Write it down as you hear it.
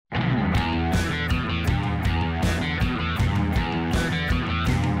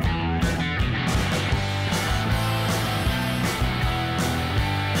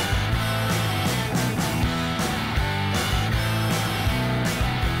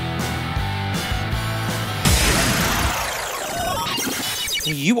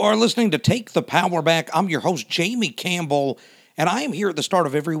You are listening to Take the Power Back. I'm your host, Jamie Campbell, and I am here at the start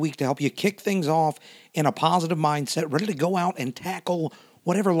of every week to help you kick things off in a positive mindset, ready to go out and tackle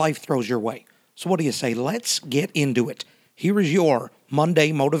whatever life throws your way. So what do you say? Let's get into it. Here is your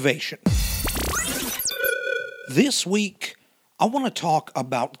Monday motivation. This week, I want to talk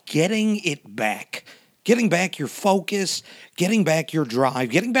about getting it back. Getting back your focus, getting back your drive,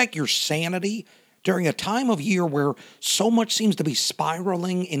 getting back your sanity during a time of year where so much seems to be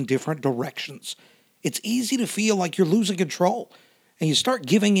spiraling in different directions. It's easy to feel like you're losing control, and you start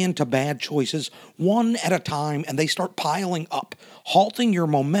giving in to bad choices one at a time, and they start piling up, halting your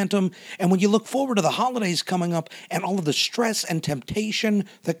momentum. And when you look forward to the holidays coming up and all of the stress and temptation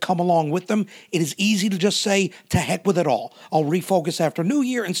that come along with them, it is easy to just say, to heck with it all. I'll refocus after New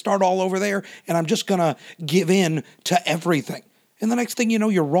Year and start all over there, and I'm just going to give in to everything. And the next thing you know,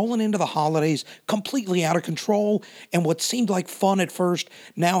 you're rolling into the holidays completely out of control, and what seemed like fun at first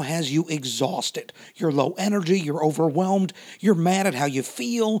now has you exhausted. You're low energy, you're overwhelmed, you're mad at how you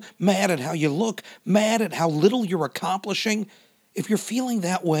feel, mad at how you look, mad at how little you're accomplishing. If you're feeling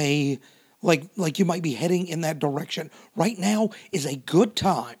that way, like you might be heading in that direction, right now is a good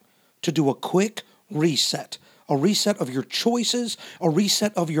time to do a quick reset. A reset of your choices, a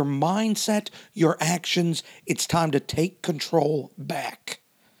reset of your mindset, your actions. It's time to take control back.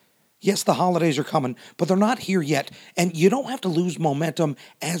 Yes, the holidays are coming, but they're not here yet, and you don't have to lose momentum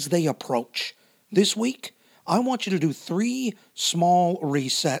as they approach. This week, I want you to do 3 small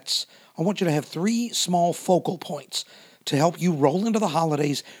resets. I want you to have 3 small focal points to help you roll into the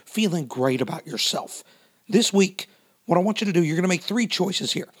holidays feeling great about yourself. This week, what I want you to do, you're going to make 3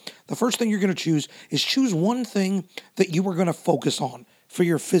 choices here. The first thing you're going to choose is choose one thing that you are going to focus on for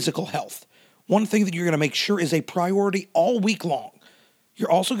your physical health. One thing that you're going to make sure is a priority all week long.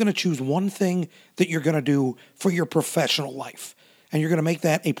 You're also going to choose one thing that you're going to do for your professional life. And you're going to make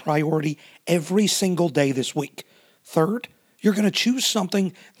that a priority every single day this week. Third, you're going to choose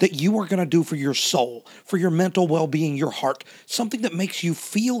something that you are going to do for your soul, for your mental well-being, your heart, something that makes you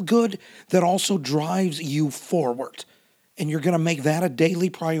feel good, that also drives you forward. And you're going to make that a daily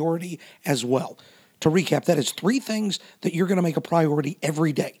priority as well. To recap, that is 3 things that you're going to make a priority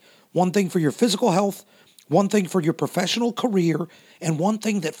every day. One thing for your physical health, one thing for your professional career, and one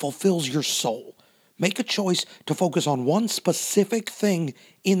thing that fulfills your soul. Make a choice to focus on one specific thing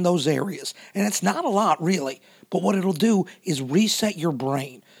in those areas. And it's not a lot, really, but what it'll do is reset your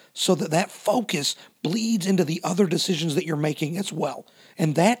brain so that that focus bleeds into the other decisions that you're making as well.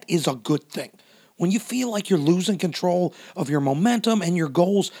 And that is a good thing. When you feel like you're losing control of your momentum and your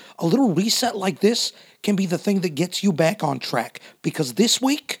goals, a little reset like this can be the thing that gets you back on track, because this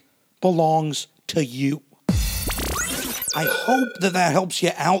week belongs to you. I hope that helps you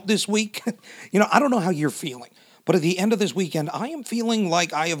out this week. I don't know how you're feeling, but at the end of this weekend, I am feeling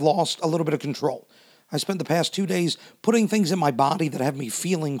like I have lost a little bit of control. I spent the past 2 days putting things in my body that have me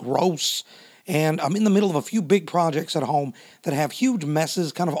feeling gross, and I'm in the middle of a few big projects at home that have huge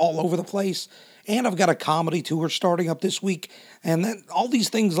messes kind of all over the place. And I've got a comedy tour starting up this week. And then all these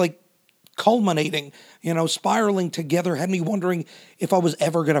things like culminating, spiraling together had me wondering if I was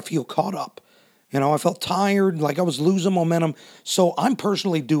ever going to feel caught up. I felt tired, like I was losing momentum. So I'm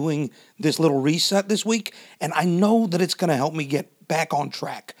personally doing this little reset this week, and I know that it's going to help me get back on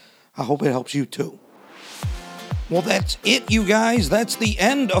track. I hope it helps you too. Well, that's it, you guys. That's the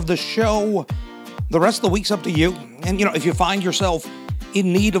end of the show. The rest of the week's up to you. And, if you find yourself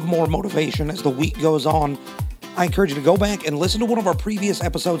in need of more motivation as the week goes on, I encourage you to go back and listen to one of our previous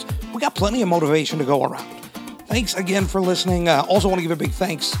episodes. We got plenty of motivation to go around. Thanks again for listening. Also want to give a big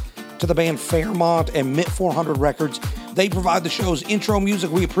thanks to the band Fairmont and MIT 400 Records. They provide the show's intro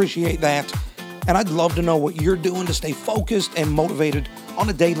music. We appreciate that. And I'd love to know what you're doing to stay focused and motivated on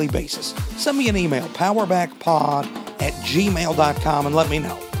a daily basis. Send me an email, powerbackpod@gmail.com, and let me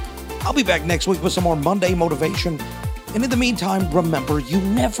know. I'll be back next week with some more Monday motivation. And in the meantime, remember, you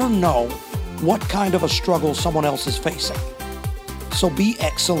never know what kind of a struggle someone else is facing. So be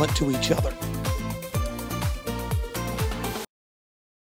excellent to each other.